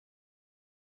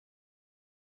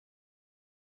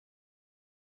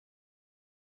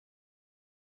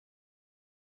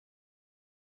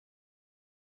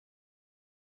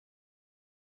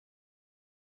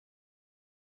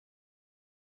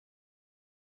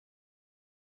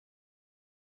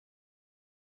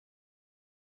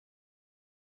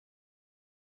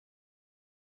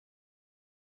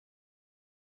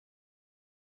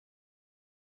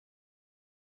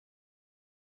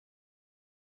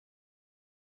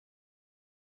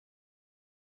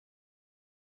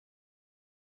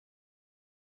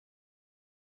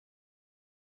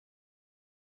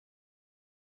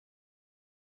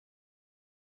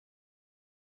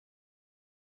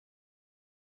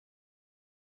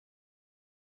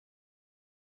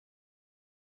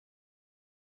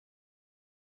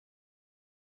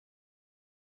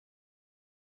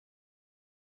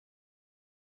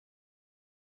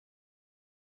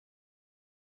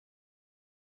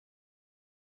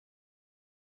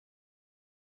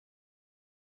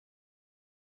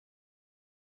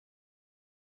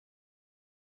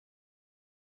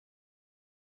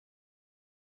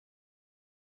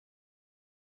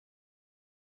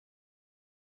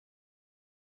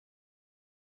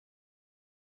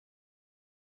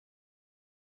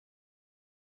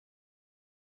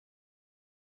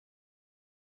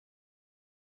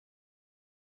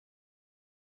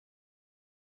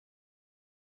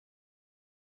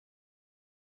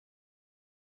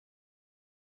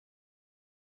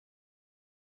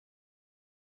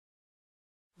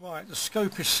Right, the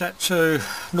scope is set to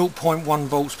 0.1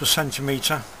 volts per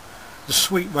centimetre. The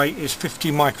sweep rate is 50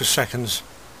 microseconds.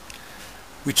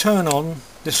 We turn on,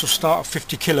 this will start at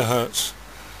 50 kilohertz.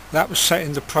 That was set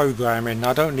in the programming.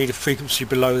 I don't need a frequency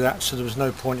below that, so there was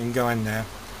no point in going there.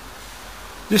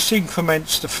 This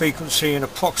increments the frequency in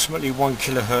approximately 1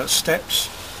 kilohertz steps.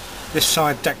 This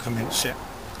side decrements it.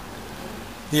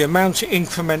 The amount it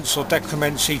increments or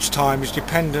decrements each time is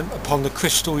dependent upon the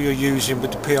crystal you're using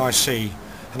with the PIC.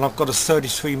 And I've got a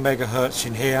 33 megahertz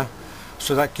in here,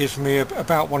 so that gives me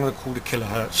about 1.25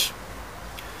 kilohertz.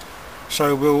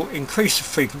 So we'll increase the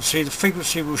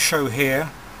frequency will show here,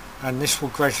 and this will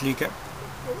gradually get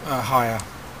higher.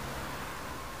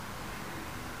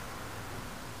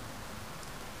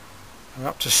 We're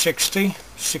up to 60,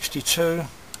 62,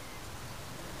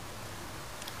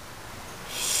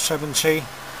 70.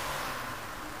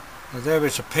 Now there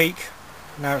is a peak.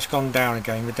 Now it's gone down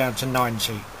again, we're down to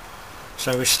 90.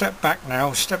 So we step back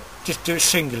now, just do it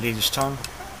singly this time.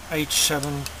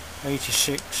 87,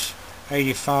 86,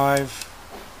 85,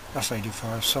 that's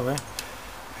 85, sorry,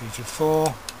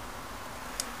 84,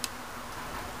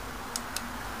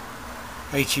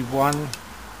 81,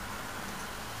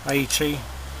 80,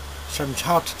 70,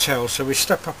 hard to tell, so we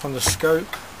step up on the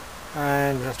scope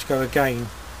and we have to go again.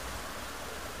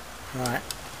 Right,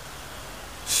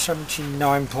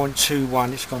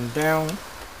 79.21, it's gone down.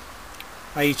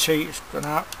 80, it's gone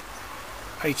up,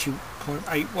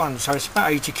 80.81, so it's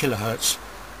about 80 kilohertz,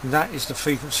 and that is the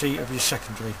frequency of your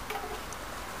secondary.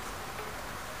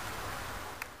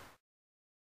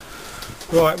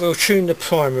 Right, we'll tune the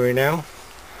primary now.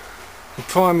 The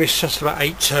primary is set about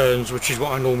 8 turns, which is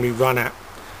what I normally run at.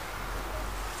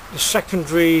 The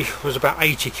secondary was about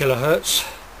 80 kilohertz,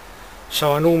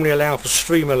 so I normally allow for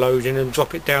streamer loading and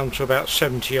drop it down to about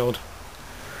 70 odd.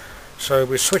 So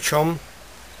we switch on.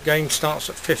 Gain starts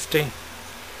at 50,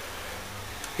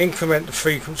 increment the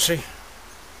frequency,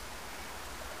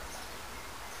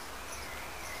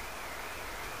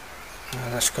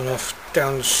 and that's gone off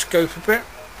down the scope a bit,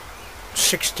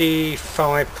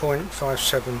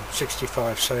 65.57,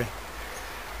 65, so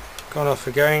gone off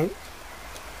again.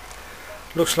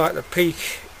 Looks like the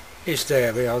peak is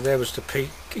there. There was the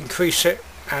peak. Increase it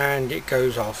and it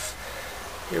goes off.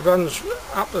 It runs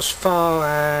up as far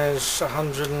as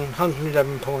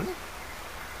 111 point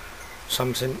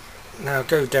something. Now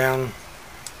go down.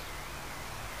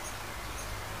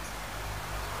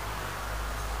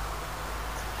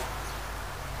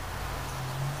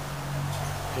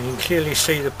 You can clearly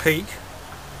see the peak.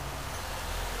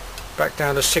 Back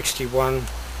down to 61.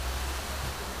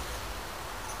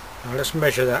 Now let's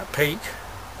measure that peak.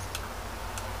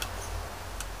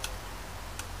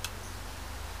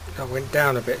 I went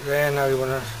down a bit there. Now we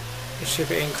want to see if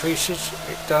it increases.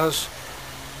 It does,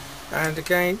 and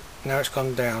again now it's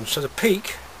gone down, so the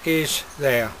peak is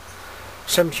there,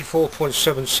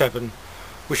 74.77,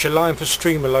 which, aligned for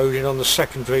streamer loading on the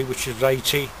secondary, which is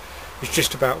 80, is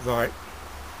just about right.